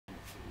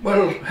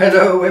Well,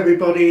 hello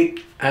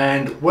everybody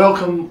and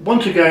welcome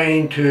once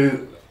again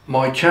to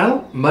my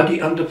channel, Muddy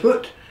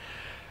Underfoot,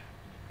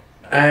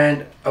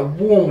 and a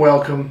warm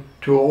welcome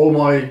to all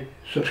my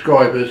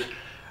subscribers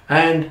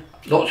and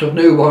lots of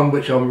new ones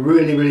which I'm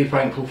really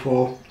thankful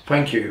for.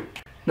 Thank you.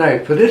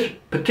 Now for this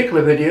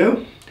particular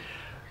video,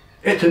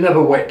 it's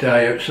another wet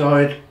day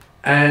outside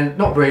and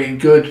not very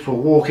good for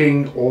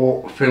walking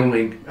or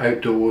filming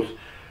outdoors.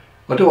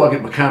 I don't want to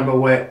get my camera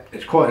wet,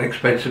 it's quite an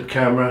expensive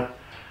camera.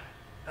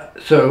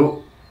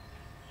 So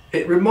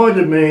it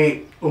reminded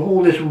me of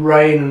all this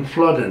rain and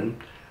flooding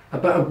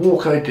about a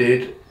walk I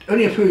did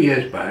only a few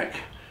years back.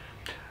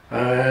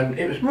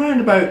 It was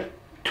around about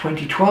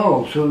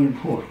 2012,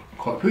 so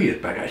quite a few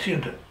years back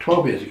actually,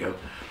 12 years ago.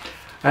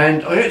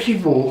 And I actually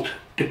walked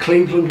the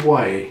Cleveland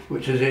Way,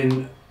 which is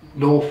in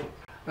North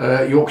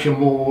Yorkshire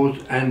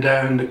moors and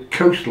down the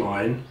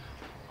coastline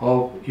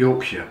of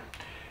Yorkshire.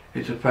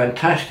 It's a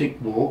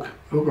fantastic walk,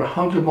 over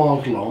 100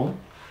 miles long.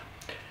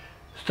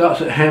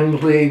 Starts at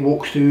Hemsley,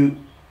 walks to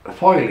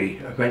Filey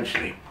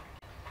eventually.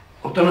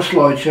 I've done a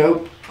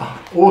slideshow,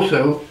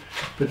 also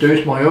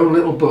produced my own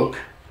little book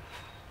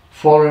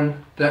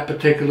following that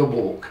particular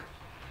walk.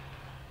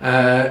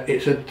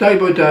 It's a day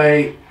by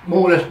day,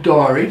 more or less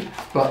diary,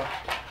 but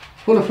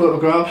full of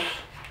photographs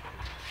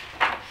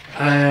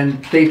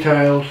and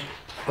details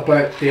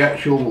about the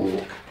actual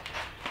walk.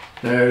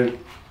 Now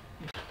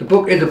the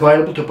book is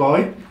available to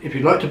buy. If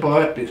you'd like to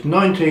buy it, it's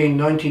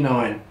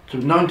 £19.99, so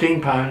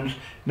 £19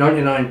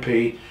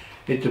 99p.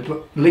 It's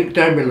a link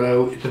down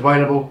below. It's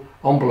available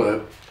on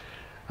Blurb,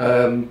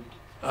 and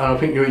I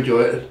think you'll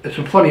enjoy it. There's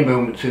some funny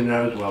moments in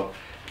there as well.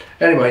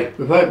 Anyway,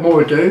 without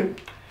more ado,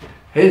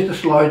 here's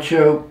the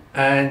slideshow,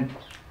 and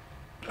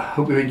I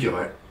hope you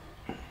enjoy it.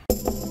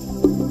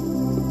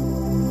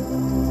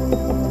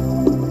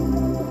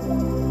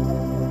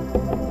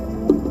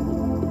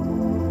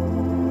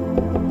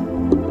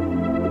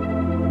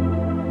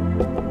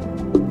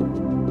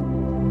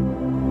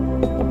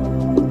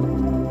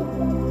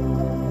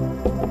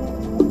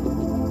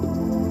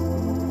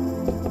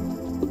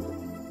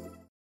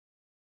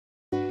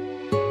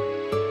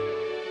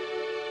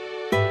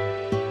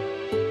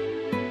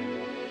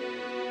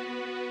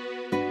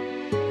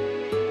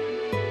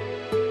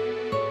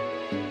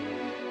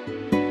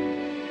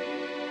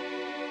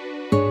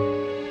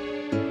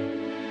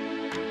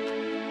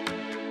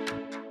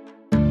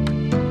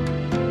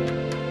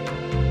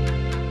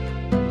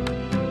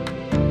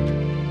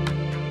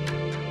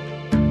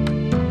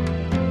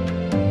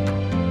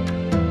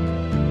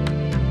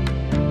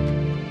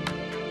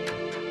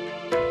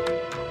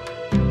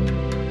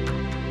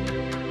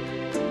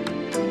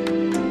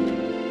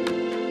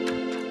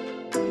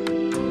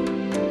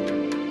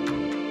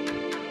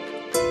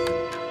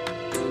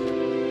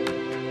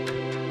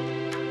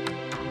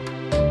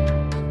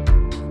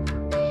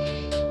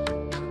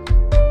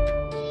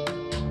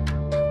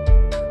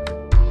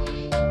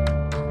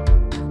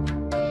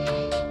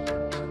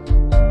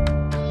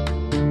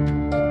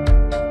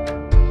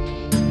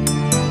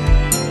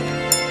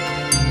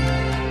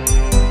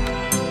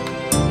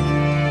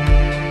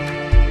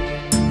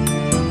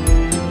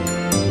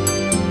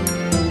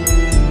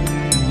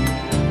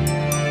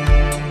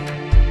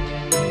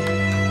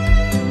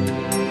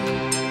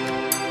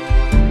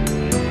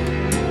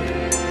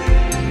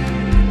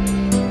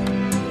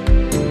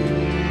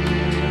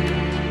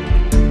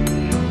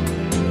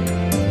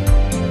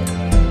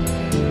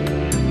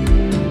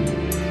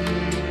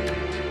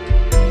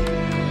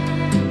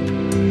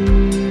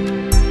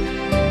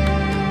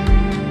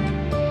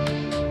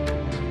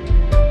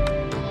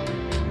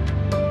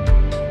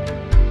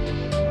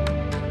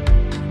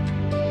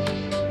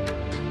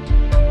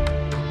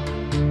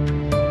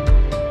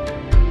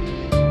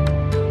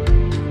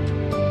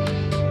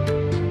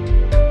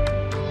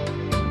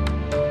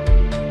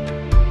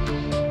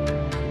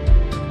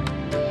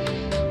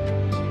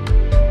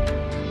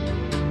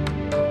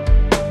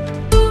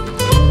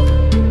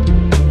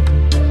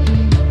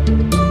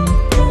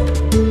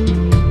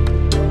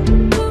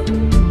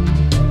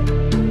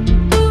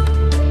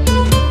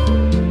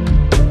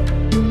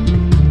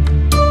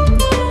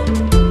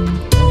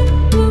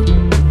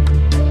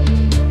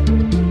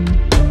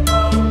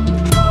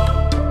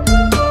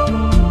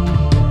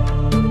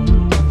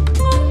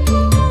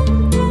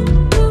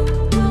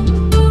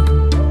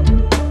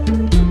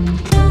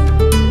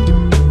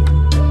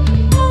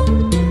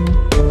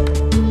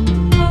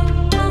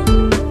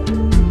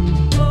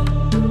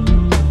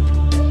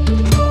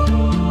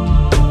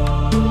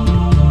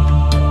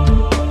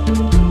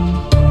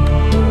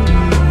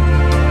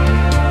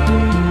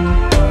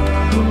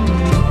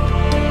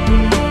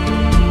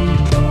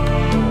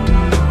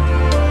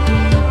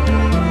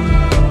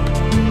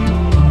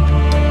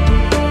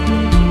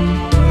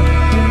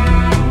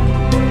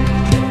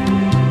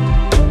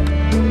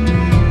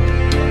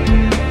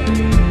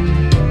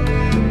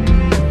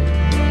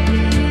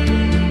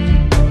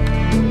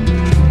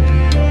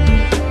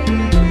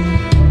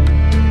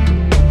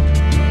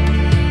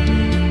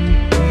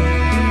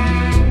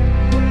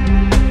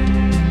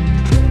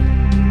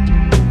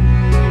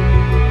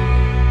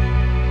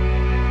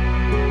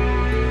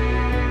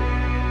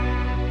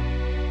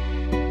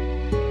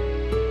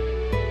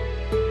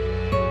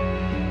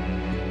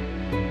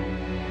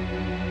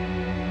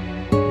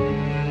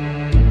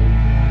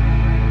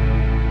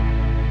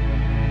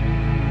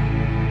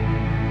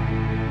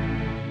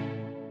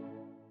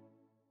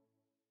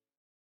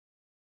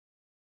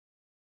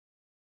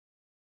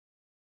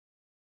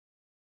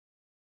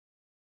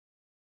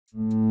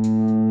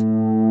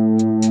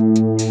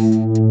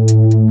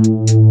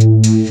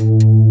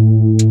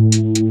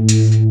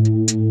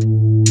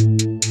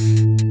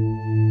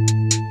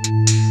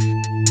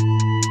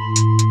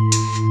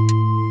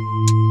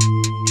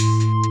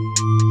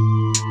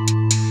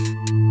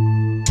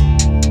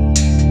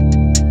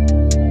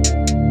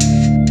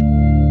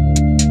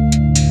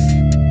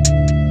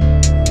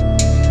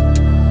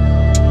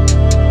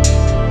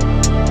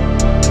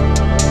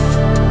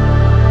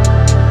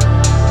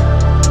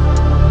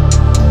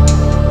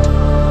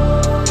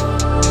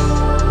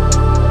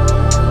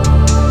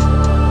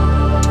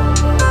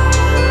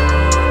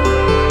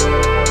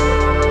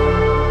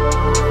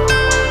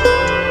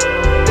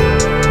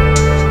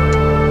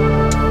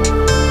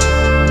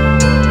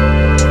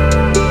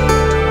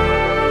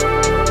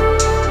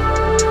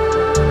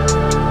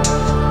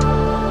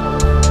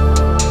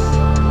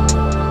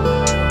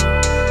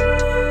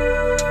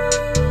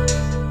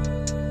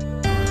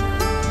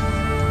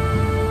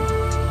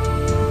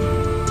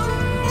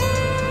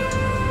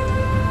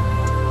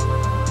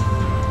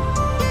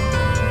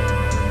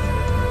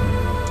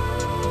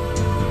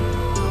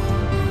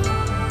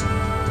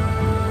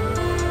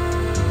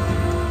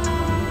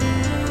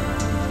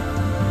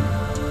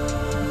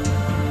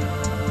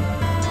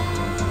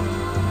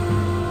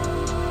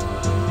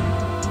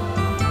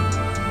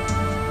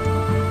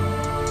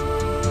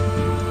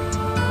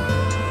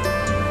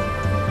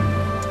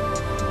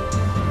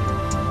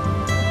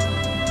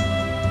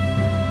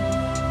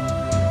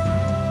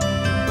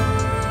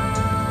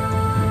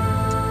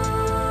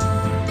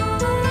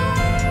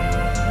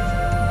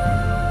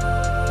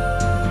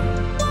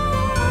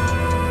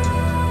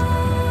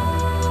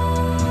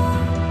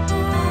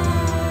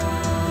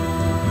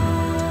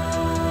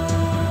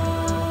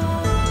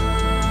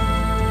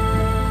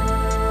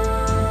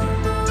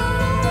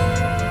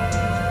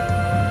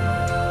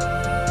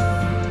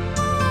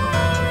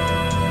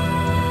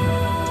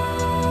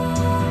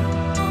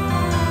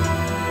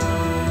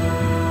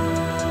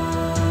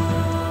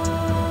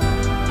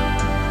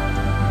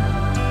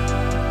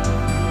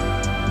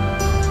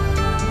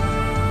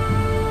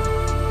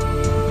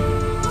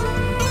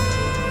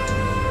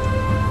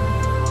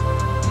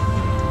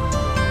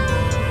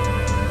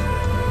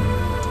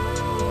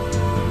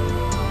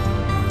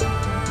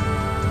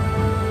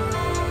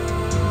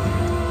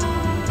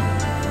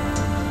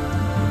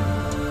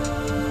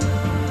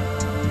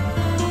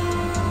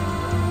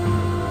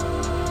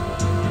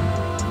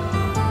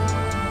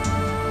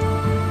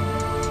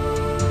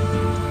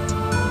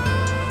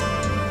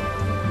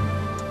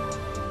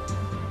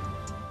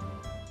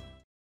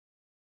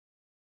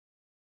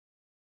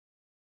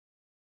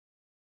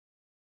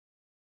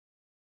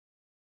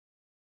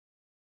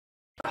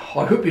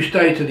 I hope you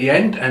stay to the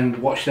end and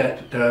watch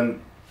that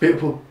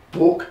beautiful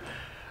walk,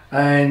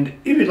 and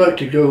if you'd like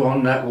to go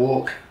on that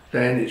walk,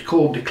 then it's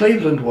called the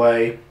Cleveland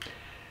Way.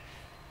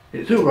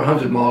 It's over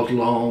 100 miles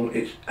long.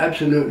 It's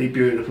absolutely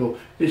beautiful.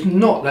 It's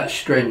not that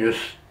strenuous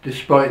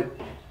despite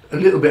a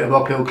little bit of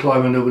uphill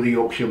climbing over the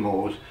Yorkshire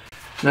moors.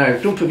 Now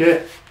don't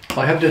forget,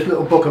 I have this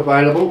little book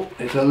available.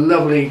 It's a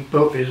lovely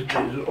book. It's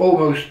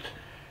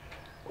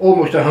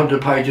almost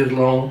 100 pages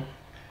long.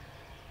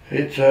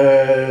 It's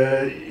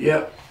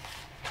yeah,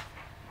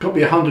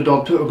 probably 100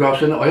 odd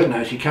photographs in it. I haven't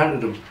actually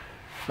counted them.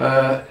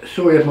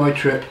 Story of my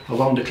trip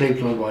along the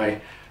Cleveland Way.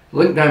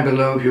 Link down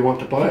below if you want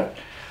to buy it.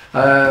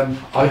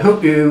 I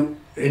hope you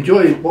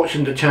enjoy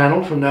watching the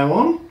channel from now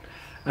on,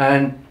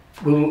 and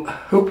will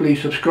hopefully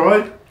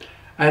subscribe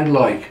and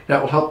like.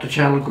 That will help the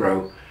channel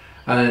grow,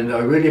 and I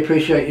really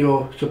appreciate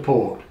your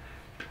support.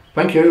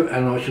 Thank you,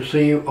 and I shall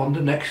see you on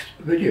the next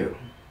video.